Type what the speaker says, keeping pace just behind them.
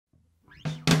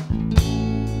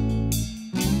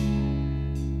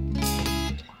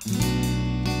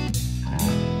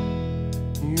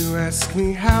you ask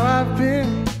me how I've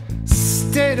been,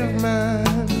 state of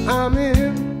mind I'm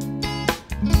in,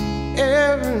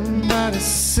 everybody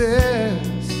says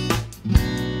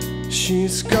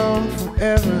she's gone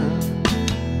forever.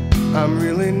 I'm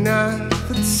really not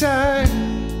the type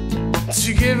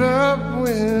to give up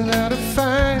without a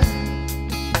fight.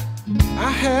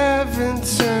 I haven't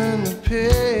turned the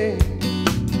page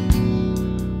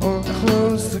or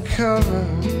closed the cover.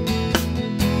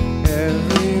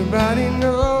 Everybody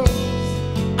knows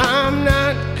I'm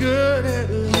not good at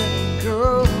letting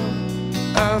go.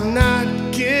 I'm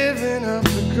not giving up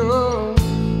the ghost.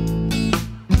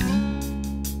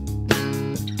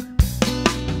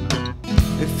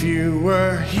 If you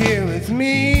were here with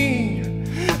me,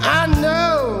 I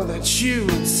know that you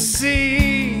would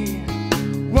see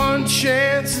one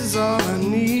chance is all I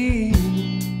need,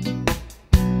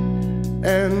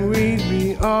 and we'd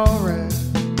be alright.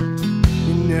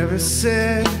 You never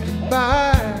said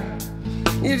goodbye,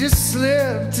 you just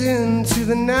slipped into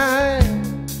the night.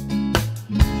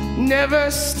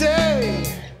 Never stay,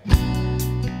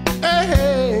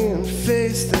 hey, and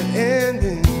face the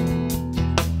ending.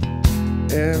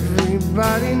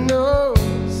 Everybody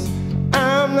knows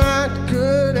I'm not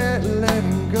good at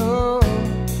letting go.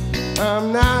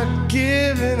 I'm not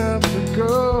giving up the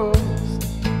ghost.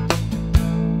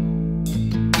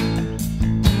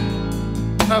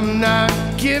 I'm not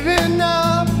giving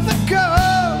up the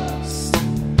ghost.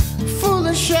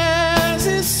 Foolish as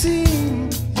it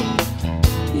seems,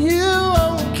 you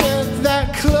won't get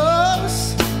that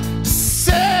close.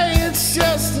 Say it's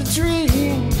just a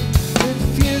dream.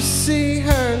 If you see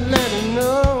her, let her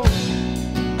know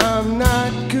I'm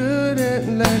not good at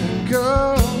letting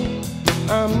go.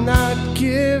 I'm not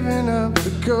giving up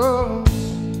the ghost.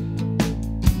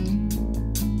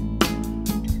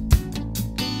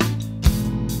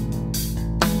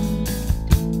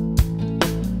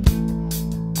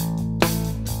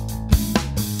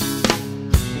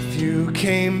 If you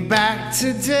came back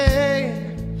today,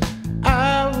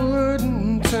 I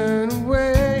wouldn't turn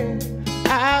away.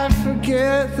 I'd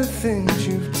forget the things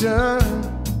you've done,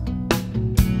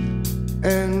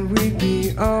 and we'd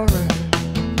be alright.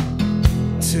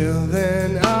 Till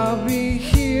then I'll be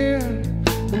here,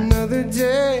 another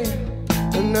day,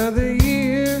 another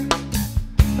year,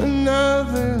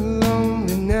 another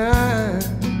lonely night,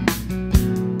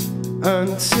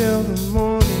 until the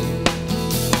morning.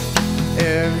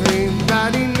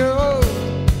 Everybody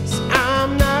knows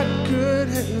I'm not good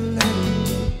at letting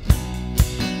go.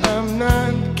 I'm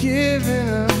not giving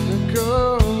up the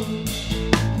ghost.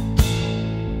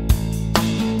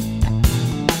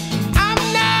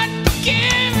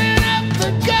 Giving up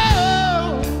the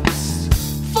ghost.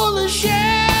 Foolish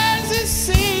as it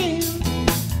seems,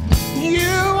 you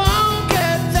won't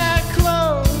get that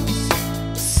close.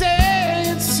 Say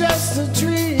it's just a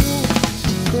dream.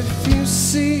 If you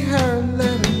see her,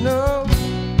 let her know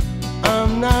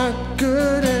I'm not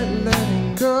good at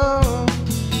letting go.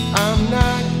 I'm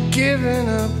not giving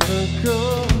up the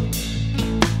ghost.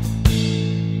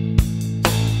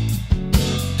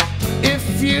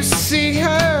 If you see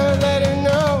her, let her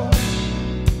know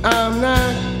I'm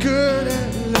not good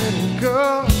at letting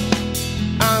go.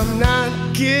 I'm not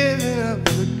giving up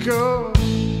the ghost.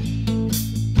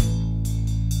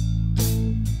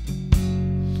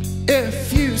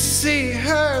 If you see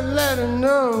her, let her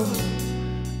know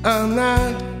I'm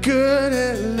not good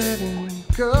at letting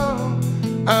go.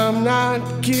 I'm not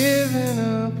giving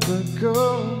up the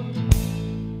ghost.